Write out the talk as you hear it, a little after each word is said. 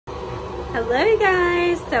Hello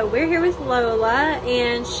guys, so we're here with Lola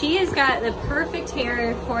and she has got the perfect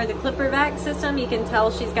hair for the clipper back system. You can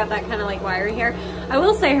tell she's got that kind of like wiry hair. I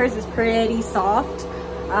will say hers is pretty soft,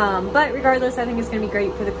 but regardless I think it's going to be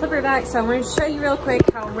great for the clipper back. So I want to show you real quick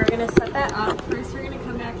how we're going to set that up. First we're going to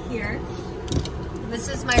come back here. This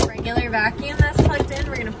is my regular vacuum that's plugged in.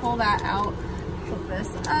 We're going to pull that out, flip this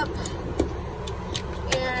up,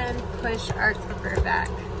 and push our clipper back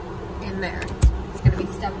in there. It's going to be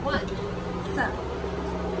step one. So,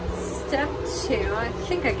 step two, I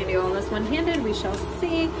think I can do all this one-handed, we shall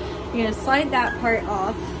see. You're going to slide that part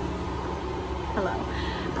off. Hello.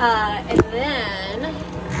 And then,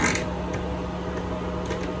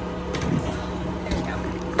 there we go.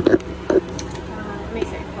 Let me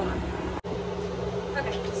see, hold on.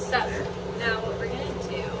 Okay, so, now what we're going to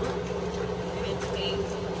do, we're going to take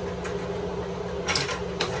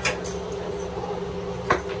this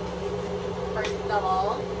first of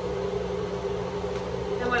all.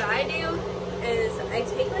 And what I do is I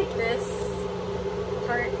take like this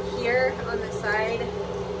part here on the side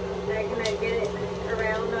and I kind of get it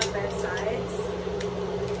around on both sides,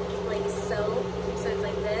 like so. So it's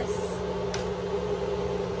like this.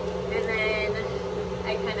 And then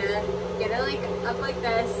I kind of get it like up like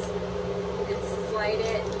this and slide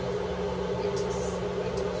it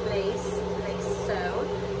into place like so.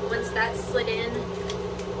 Once that's slid in,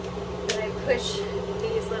 then I push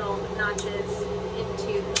these little notches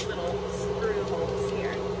into the little screw holes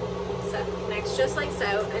here. So it connects just like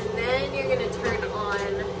so, and then you're going to turn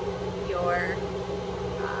on your,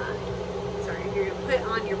 you're going to put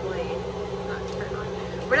on your blade, not turn on.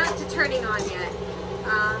 We're not to turning on yet.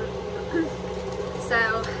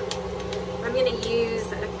 So I'm going to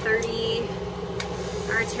use a 30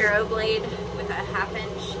 Artero blade with a 1/2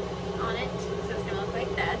 inch on it. So it's going to look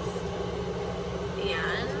like this.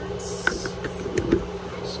 And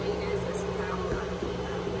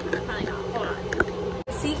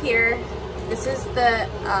see here, this is the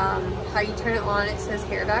how you turn it on. It says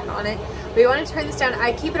hair back on it. We want to turn this down.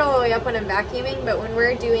 I keep it all the way up when I'm vacuuming, but when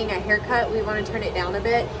we're doing a haircut we want to turn it down a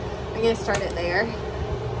bit. I'm going to start it there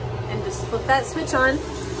and just flip that switch on.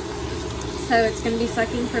 So it's going to be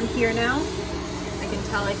sucking from here now. I can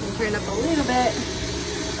tell I can turn it up a little bit.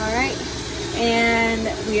 Alright, and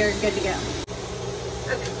we are good to go.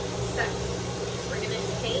 Okay, so we're going to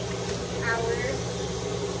take our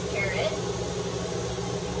carrot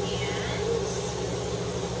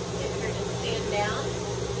down.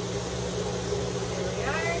 There we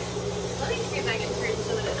are. Let me see if I can turn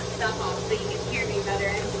some of this stuff off so you can hear me better.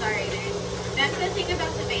 I'm sorry, that's the thing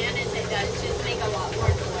about the van is it does just make a lot more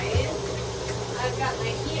noise. I've got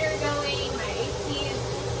my heater going, my AC is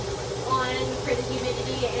on for the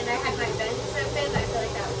humidity, and I had my vents open. I feel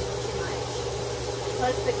like that was just too much.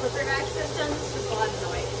 Plus the clipper back system is just a lot of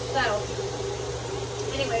noise. So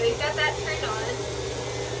anyway, we've got that turned on.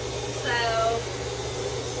 So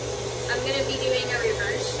I'm going to be doing a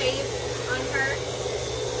reverse shape on her.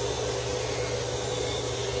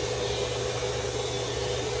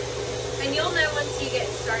 And you'll know once you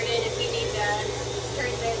get started if you need to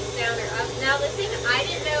turn this down or up. Now the thing I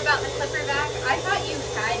didn't know about the clipper back, I thought you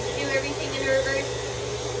had to do everything in reverse.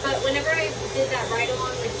 But whenever I did that ride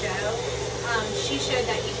along with Joe, she showed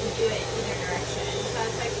that you can do it either direction. So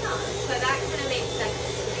I was like, huh. So that kind of made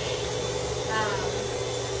sense to me.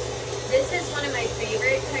 This is one of my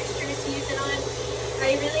favorite textures to use it on.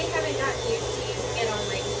 I really haven't gotten used to using it on,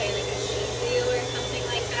 like, say, like a Shih Tzu or something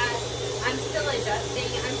like that. I'm still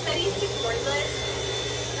adjusting. I'm so used to cordless.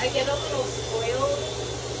 I get a little spoiled.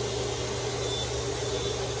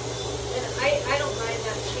 And I don't mind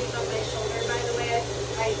that she's on my shoulder, by the way.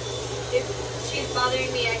 If she's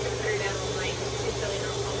bothering me, I can put her down. Like, she's really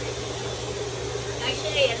not bothering me.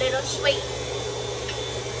 Actually, a little sweet.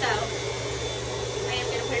 So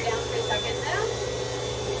put her down for a second though.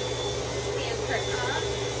 Stand her up.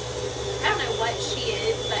 I don't know what she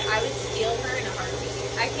is, but I would steal her in a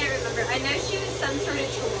heartbeat. I can't remember. I know she was some sort of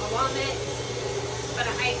Chihuahua mix, but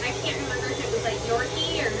I can't remember if it was like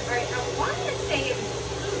Yorkie or I want to say it was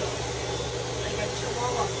Poodle. Like a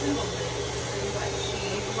Chihuahua Poodle mix is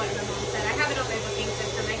what my mom said. I have it on my booking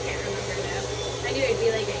system. I can't remember though. I knew it'd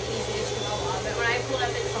be like an easy Chihuahua, but when I pulled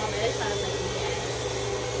up and saw this, I was like,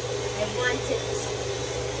 yes, I want it.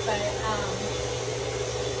 But,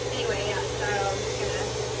 anyway, yeah, so I'm just gonna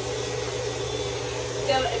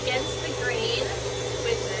go against the grain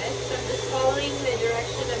with this. So I'm just following the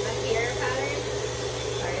direction of the hair pattern.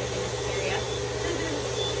 Sorry, I'm gonna scare you.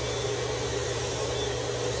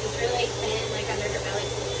 She's really thin, like under her belly.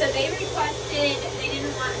 So they requested, they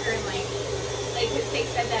didn't want her like, because they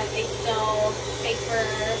said that they still take her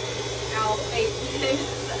out, they,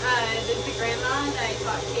 the grandma that I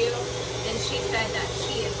talked to, and she said that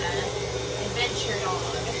she is an adventure dog.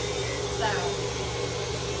 So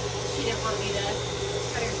she didn't want me to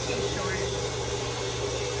cut her too short.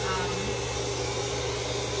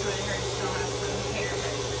 She wanted her to still have some hair, but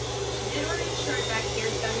she did want it short back here,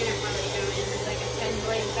 so I'm gonna probably go in with like a 10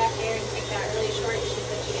 blade back there and take that really short. She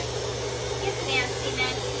said she gets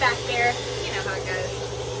nastiness back there. You know how it goes.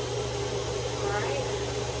 Alright.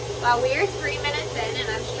 Well, we're 3 minutes in and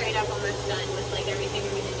I'm straight up almost done with like everything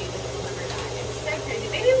we're gonna do with the flipper back. It's so crazy.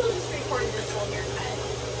 Maybe we'll just record this whole haircut.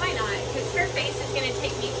 Why not? Because her face is gonna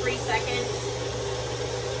take me 3 seconds.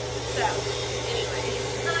 So, anyway.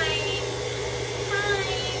 Hi.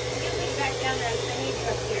 Get me back down there. I need you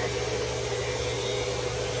up here.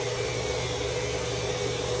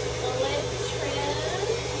 Split trim.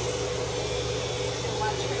 And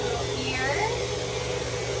watch her little ear.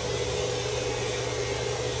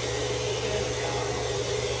 Good job.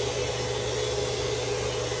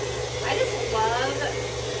 I just love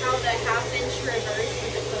how the half-inch reverse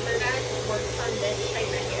with the clipper back works on this type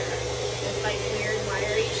of hair. This like weird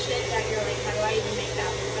wiry shit that you're like, how do I even make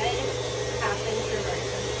that good? Half-inch reverse,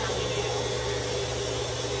 I'm telling you.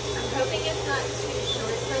 I'm hoping it's not too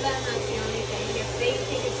short for them, that's the only thing. If they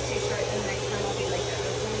think it's too short, then next time I'll be like the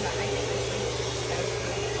open, but I think this length is so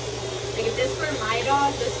good. Like if this were my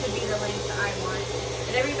dog, this would be the length I want.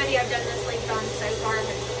 And everybody I've done this length on so far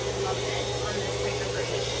has loved it on this type of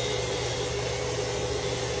breed.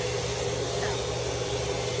 So,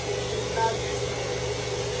 love this one.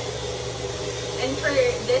 And for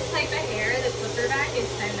this type of hair, the clipper back is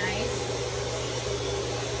so nice.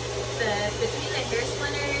 Between the hair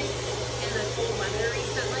splinters and the cold weather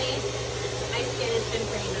recently, my skin has been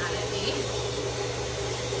pretty mad at me.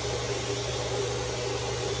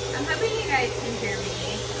 I'm hoping you guys can hear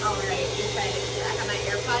me alright because I have my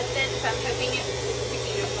AirPods in, so I'm hoping it's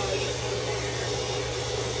picking up volume from there.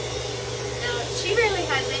 Now, she barely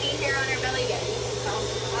has any hair on her belly yet, so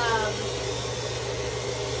I'm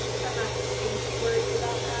not too worried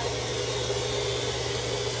about that.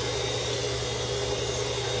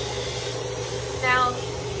 Now,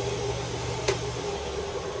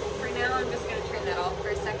 for now, I'm just going to turn that off for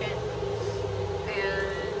a second.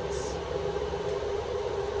 And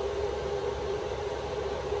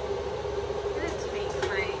I'm going to take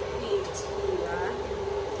my feet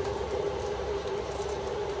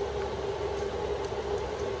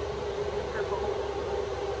purple.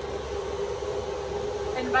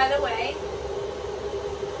 And by the way,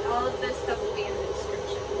 all of this stuff will be in the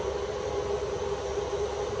description.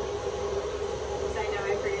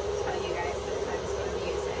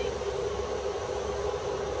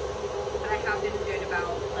 Been good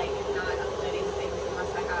about like not uploading things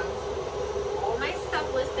unless I have all my stuff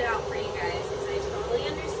listed out for you guys, because I totally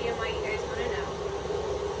understand why you guys want to know.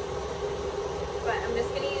 But I'm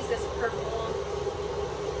just going to use this purple.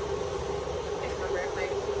 I can't remember if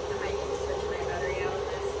I might switch my battery out with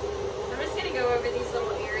this. I'm just going to go over these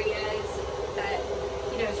little areas that,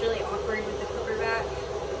 you know, it's really awkward with the clipper back.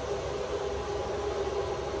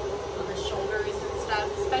 On the shoulders and stuff,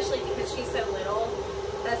 especially because she's so little.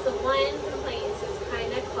 That's the one complaint, is it's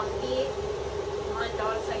kind of clumpy on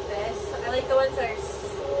dogs like this. I like the ones that are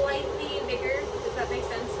slightly bigger. Does that make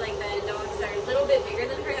sense? Like the dogs that are a little bit bigger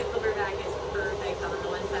than her, the clipper back is perfect on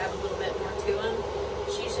the ones that have a little bit more to them.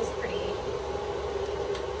 She's just pretty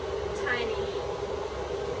tiny.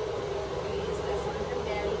 Use this on her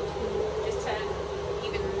belly too, just to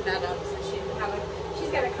even that up so she doesn't have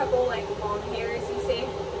she's got a couple like long hairs, you see.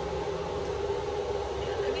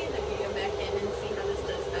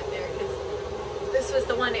 This was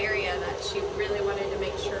the one area that she really wanted to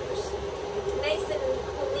make sure was nice and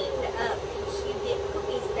cleaned up. She'd get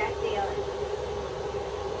cookies back there.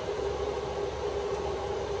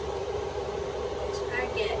 Which I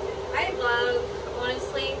get. I love,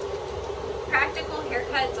 honestly, practical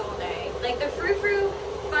haircuts all day. Like the frou-frou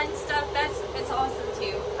fun stuff, it's awesome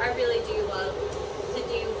too. I really do love to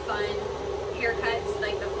do fun haircuts,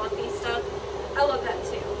 like the fluffy stuff. I love that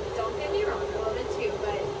too. Don't get me wrong, I love it too,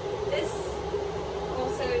 but this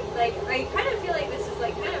also, like, I kind of feel like this is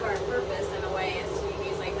like kind of our purpose in a way, is to do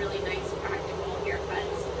these like really nice practical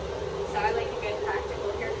haircuts. So I like a good practical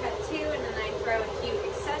haircut too, and then I throw a cute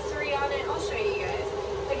accessory on it. I'll show you guys.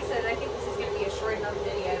 Like I said, I think this is going to be a short enough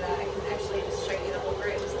video that I can actually just show you the whole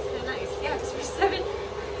room. This is kind of nice. Yeah, because we're 7.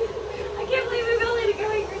 I can't believe we've only been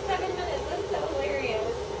going for 7 minutes. That's so hilarious.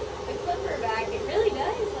 The clipper back, it really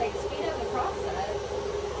does like speed up the process.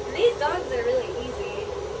 And these dogs are really easy.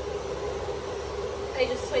 I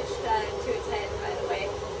just switched to a 10, by the way.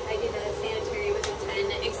 I do the sanitary with a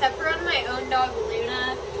 10, except for on my own dog,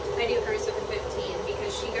 Luna, I do hers with a 15, because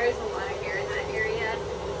she grows a lot of hair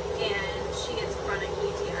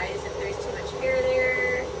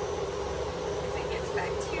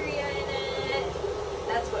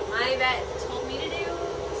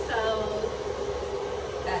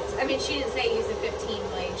I mean, she didn't say use a 15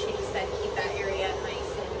 blade. She just said keep that area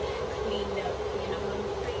nice and cleaned up, you know what I'm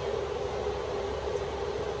saying?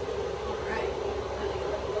 Alright.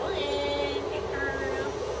 Go in, hey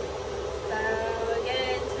girl. So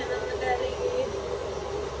again, 10 on the belly.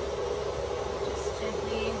 Just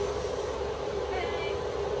gently. Okay.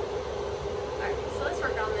 Alright, so let's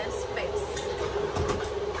work on this face.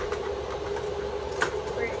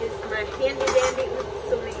 Where is my handy dandy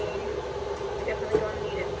utsumi? Definitely don't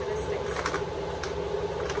need it for this face.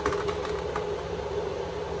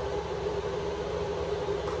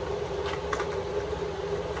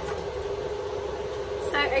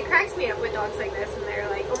 So it cracks me up with dogs like this, and they're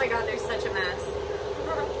like, oh my god, they're such a mess.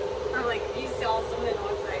 I'm like, you saw some of the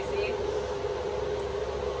dogs that I see.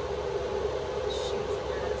 She's a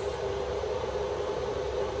mess.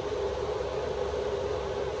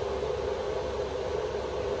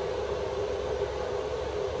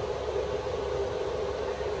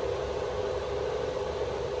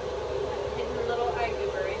 Hitting a little eye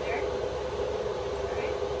goober right there.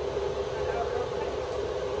 Alright. That out real quick.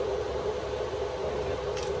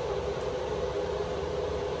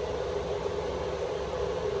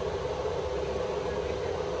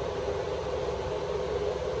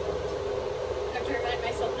 I have to remind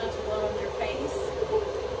myself not to blow on their face.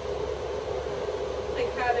 Like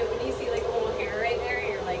how when you see like a little hair right there,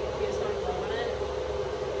 you're like, you just want to blow on it.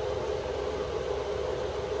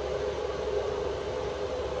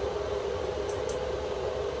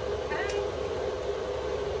 Okay.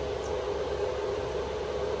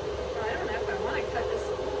 Well, I don't know if I want to cut this. I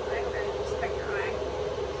hope I didn't just peck your eye.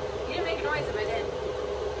 You didn't make a noise if I did.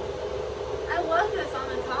 I love this on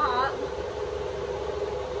the top.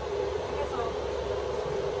 I guess I'll.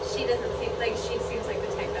 She doesn't seem like she seems like the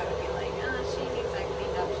type that would be like, she needs that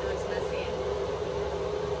cleaned up. She looks messy.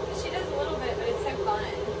 But she does a little bit, but it's so fun. I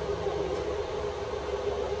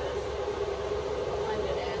love this. I'll blend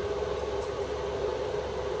it in.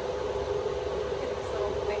 Get this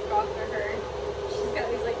little thing off for her. She's got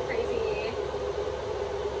these like crazy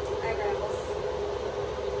eyebrows.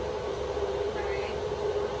 Alright.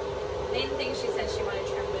 Main thing she said she wanted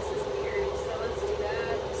trim was this beard, so let's do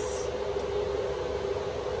that.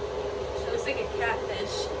 She looks like a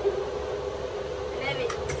catfish. I love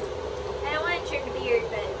it. I don't want to trim the beard,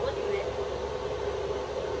 but we'll do it.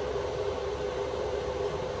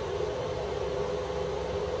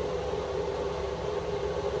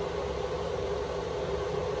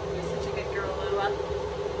 You're such a good girl, Lua.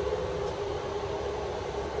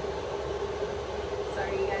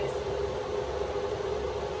 Sorry, you guys.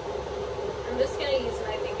 I'm just going to use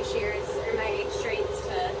my finger shears or my straights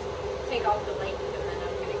to take off the length, and then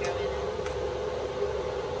I'm going to go in and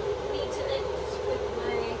neaten it with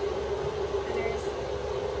my feathers.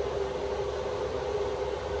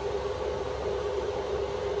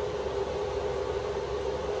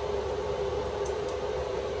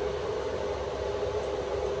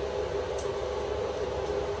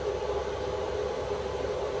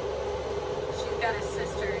 She's got a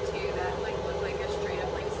sister too that like looked like a straight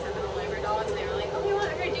up like Seminole labor dog, and they were like, "Oh, we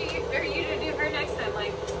want her to do you, or you to do her next time."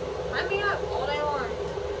 Like, let me up all day long.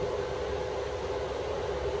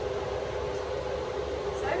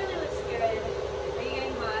 So that really looks good. Are you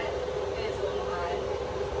getting hot? It is a little hot.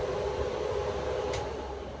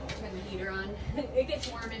 Turn the heater on. It gets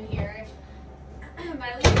warm in here. But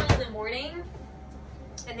I leave it in the morning,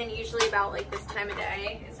 and then usually about like this time of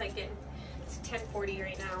day, it's like it's 10:40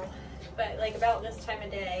 right now. But like about this time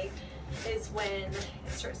of day is when it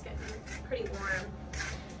starts getting pretty warm,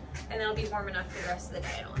 and then it'll be warm enough for the rest of the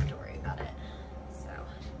day. I don't have to worry about it. So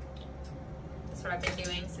that's what I've been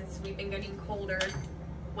doing since we've been getting colder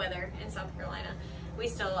weather in South Carolina. We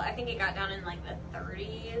still, I think it got down in like the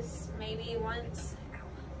 30s maybe once,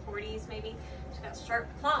 40s maybe. She's got sharp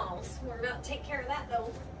claws. We're about to take care of that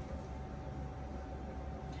though.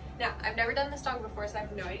 Now, I've never done this dog before, so I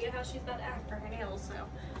have no idea how she's about to act for her nails, so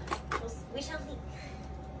we shall see.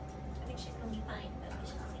 I think she's going to be fine, but we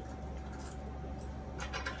shall see.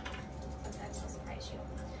 Sometimes I'll surprise you.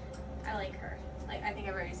 I like her. Like, I think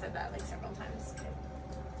I've already said that like several times.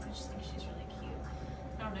 I just think she's really cute.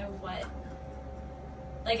 I don't know what.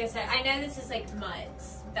 Like I said, I know this is like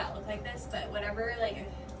mutts that look like this, but whatever like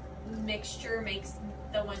mixture makes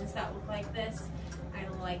the ones that look like this, I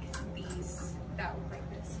like these that look like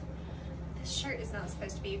this. This shirt is not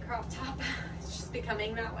supposed to be a crop top. It's just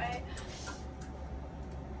becoming that way.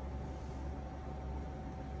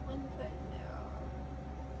 One foot,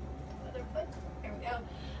 no. Other foot. There we go.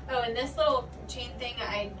 Oh, and this little chain thing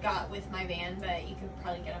I got with my van, but you could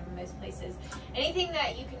probably get them in most places. Anything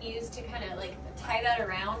that you can use to kind of like tie that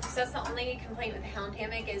around, because that's the only complaint with the hound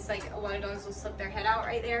hammock is like a lot of dogs will slip their head out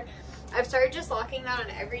right there. I've started just locking that on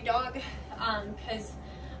every dog because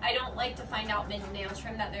I don't like to find out mid-nail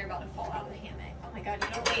trim that they're about to fall out of the hammock. Oh my God, you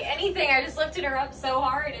don't weigh anything. I just lifted her up so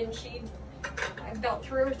hard and I about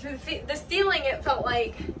threw her through the ceiling, it felt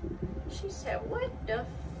like. She said, what the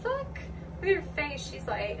fuck? Look at her face. She's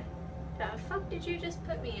like, the fuck did you just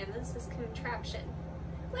put me in? This is contraption.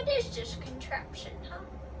 What is this contraption, huh?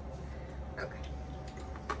 Okay.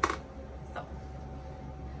 So,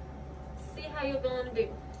 see how you're going to do.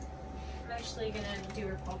 I'm actually going to do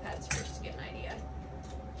her paw pads first to get an idea.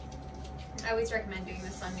 I always recommend doing the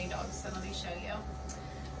Sunday dogs, so let me show you.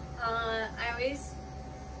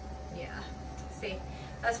 See,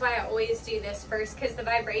 that's why I always do this first, because the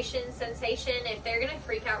vibration sensation, if they're going to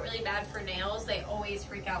freak out really bad for nails, they always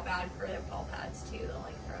freak out bad for their paw pads too. They'll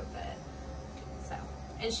like throw a fit. So,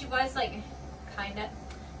 and she was like kind of,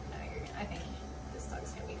 no, I think this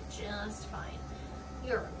dog's going to be just fine.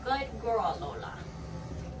 You're a good girl, Lola.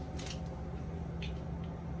 Do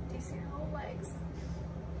you see her little legs?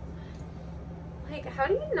 Like, how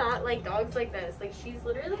do you not like dogs like this? Like, she's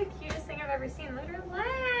literally the cutest thing I've ever seen. Look at her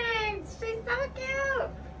legs. She's so cute.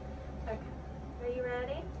 Okay, are you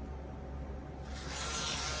ready?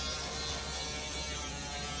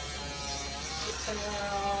 Good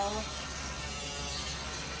girl.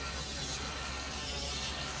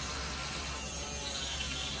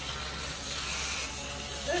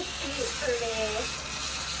 So cute for me.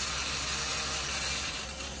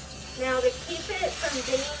 Now, to keep it from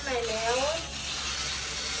dinging my nails,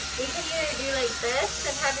 you can either do like this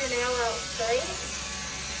and have your nail out straight,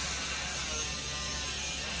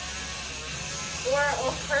 or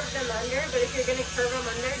I'll curve them under, but if you're going to curve them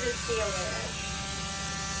under, just feel it.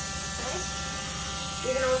 Okay?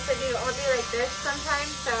 You can also I'll do like this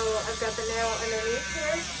sometimes, so I've got the nail underneath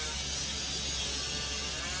here.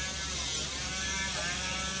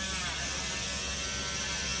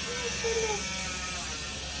 Oh, goodness.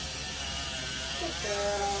 Good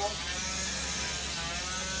girl.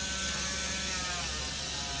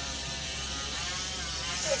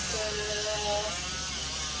 Good girl.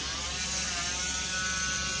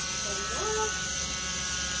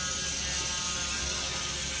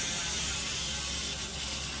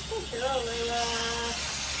 Good girl, Lola.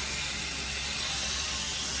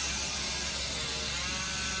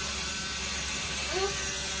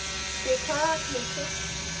 Good clock, Missy.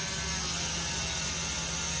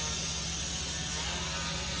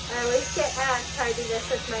 I always get asked how I do this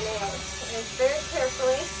with my nails. And it's very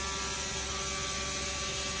carefully.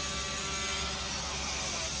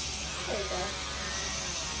 There you go.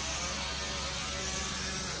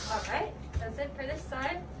 Alright, that's it for this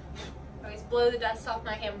side. I always blow the dust off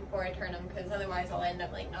my hand before I turn them, because otherwise I'll end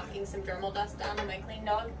up like knocking some Dremel dust down on my clean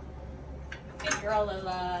dog. Good girl,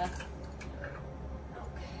 Lola.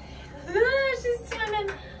 Okay. She's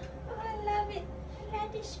swimming. Oh, I love it. I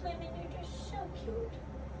love you swimming. You're just so cute.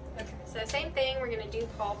 Okay, so same thing. We're going to do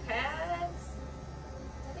paw pads.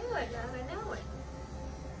 I know it, love. I know it.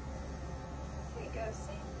 There you go,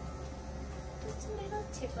 see? Just a little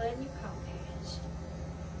tickle in your paw pads.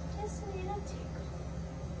 Just a little tickle.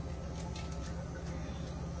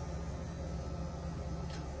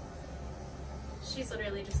 She's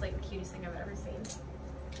literally just like the cutest thing I've ever seen.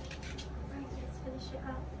 Alright, let's finish it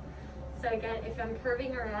up. So again, if I'm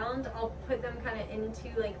curving around, I'll put them kind of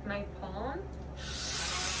into like my palm.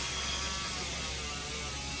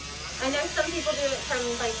 I know some people do it from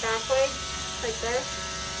like backwards, like this.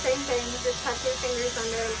 Same thing, just tuck your fingers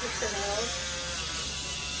under and push the nails.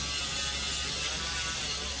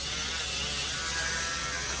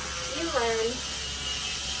 You learn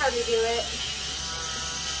how to do it.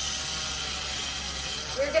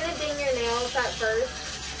 You're gonna ding your nails at first,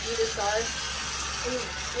 you just are. And,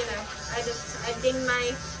 you know, I dinged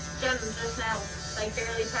my gem just now, like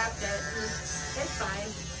barely tapped it, and it's fine.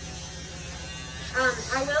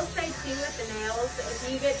 I will say too with the nails, if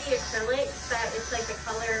you get the acrylics, that it's like the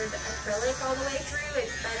colored acrylic all the way through,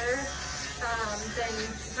 it's better than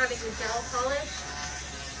having the gel polish.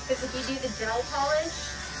 Because if you do the gel polish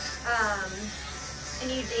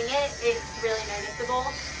and you ding it, it's really noticeable.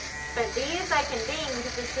 But these I can ding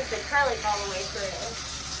because it's just acrylic all the way through.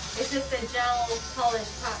 It's just a gel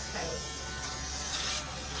polish top coat.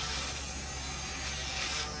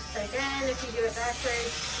 So again, if you do it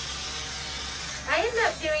backwards, I end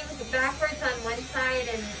up doing backwards on one side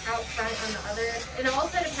and out front on the other. And it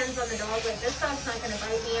also depends on the dog. Like this dog's not going to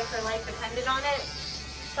bite me if her life depended on it.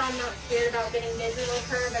 So I'm not scared about getting busy with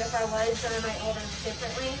her. But if I I was, then I might hold them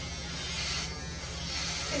differently.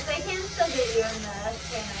 Because they can still get you in the hammock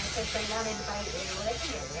if they wanted to bite you. They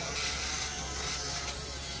can get you.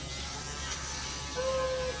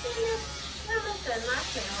 Oh, almost done.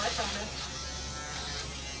 Last nail, I promise.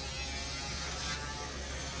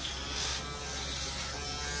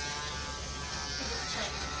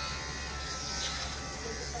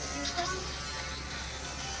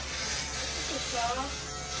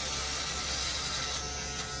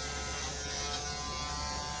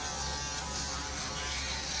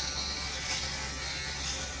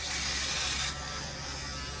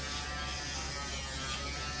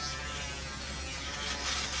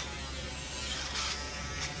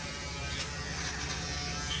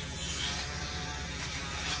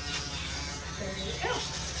 There you go.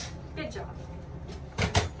 Good job.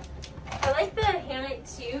 I like the hammock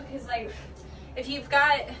too, because like if you've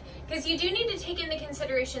got, because you do need to take into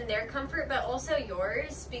consideration their comfort, but also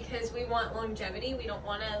yours, because we want longevity. We don't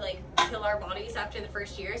want to like kill our bodies after the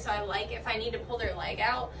first year. So I like if I need to pull their leg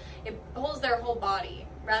out, it pulls their whole body,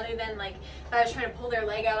 rather than like if I was trying to pull their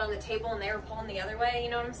leg out on the table and they were pulling the other way.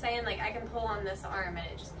 You know what I'm saying? Like I can pull on this arm and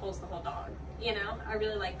it just pulls the whole dog. You know, I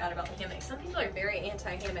really like that about the hammock. Some people are very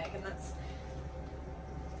anti-hammock, and that's,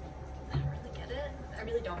 I don't really get it. I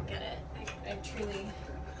really don't get it. I truly,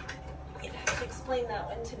 you'd have to explain that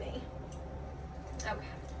one to me. Okay.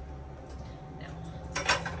 Now,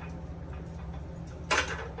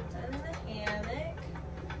 done the hammock.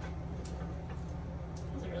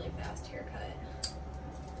 That was a really fast haircut.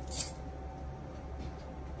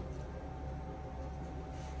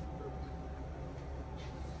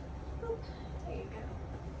 There you go.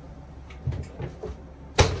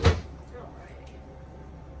 Alright.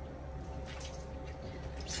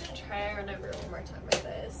 I'm just gonna try to run over one more time with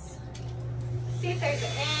this. See if there's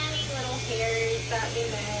any little hairs that we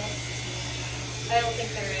missed. I don't think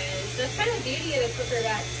there is. That's kind of the beauty of the clipper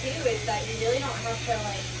back too, is that you really don't have to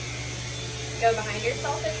like go behind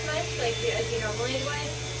yourself as much like as you normally would.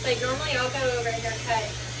 Like normally I'll go over a haircut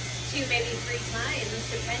 2, maybe 3 times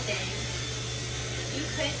depending. You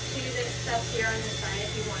could do this stuff here on the side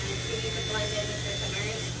if you wanted to. You could blend in with your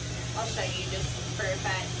fingers. I'll show you just for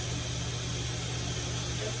effect.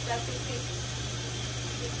 This stuff you take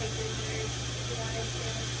your fingers if you wanted to.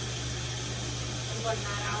 And blend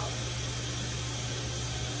that out.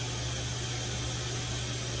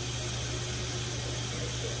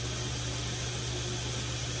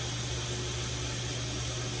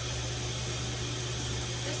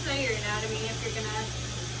 Just know your anatomy if you're gonna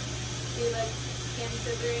do like hand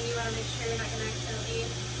scissoring. You want to make sure you're not going to accidentally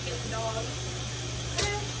get the dog.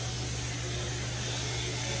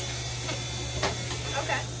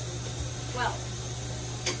 Okay. Well,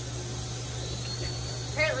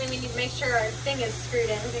 apparently we need to make sure our thing is screwed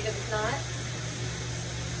in because it's not.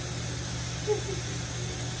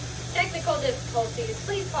 Technical difficulties.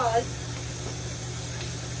 Please pause.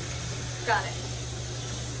 Got it.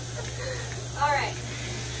 All right.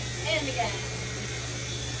 And again.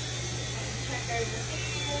 Check over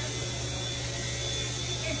here.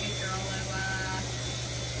 You're a good girl, Lola.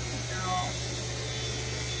 Good girl.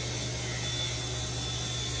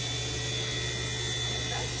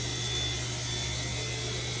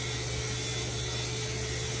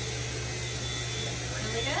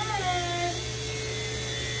 Really good.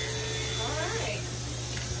 Alright.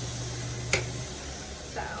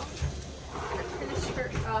 So, let's finish her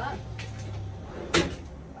up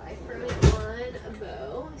by throwing on a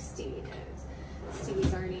bow. Stevie knows.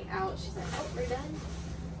 Stevie's already out. She's like, oh, we're done.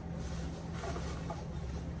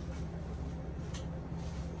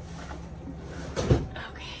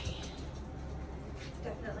 Okay.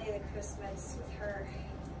 Definitely the Christmas with her.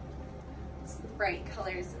 It's the bright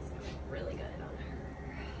colors is going to look really good on her.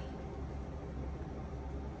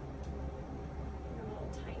 Her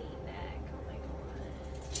little tiny neck. Oh my god.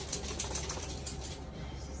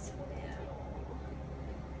 She's so little.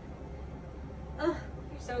 Oh,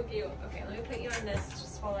 you're so cute. Okay, let me put you on this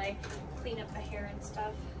just while I clean up the hair and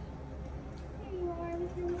stuff. There you are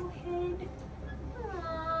with your little head.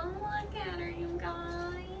 Aw, look at her, you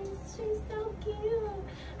guys. She's so cute.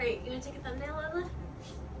 Alright, you want to take a thumbnail, Lola?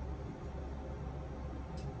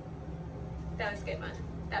 That was a good one.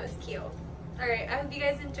 That was cute. Alright, I hope you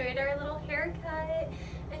guys enjoyed our little haircut.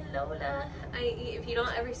 And Lola, if you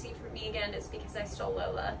don't ever see from me again, it's because I stole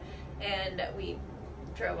Lola and we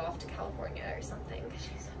drove off to California or something.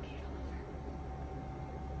 She's so cute. I love her.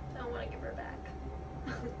 I don't want to give her back.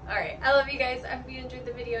 Alright, I love you guys. I hope you enjoyed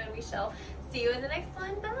the video and we shall see you in the next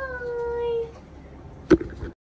one. Bye!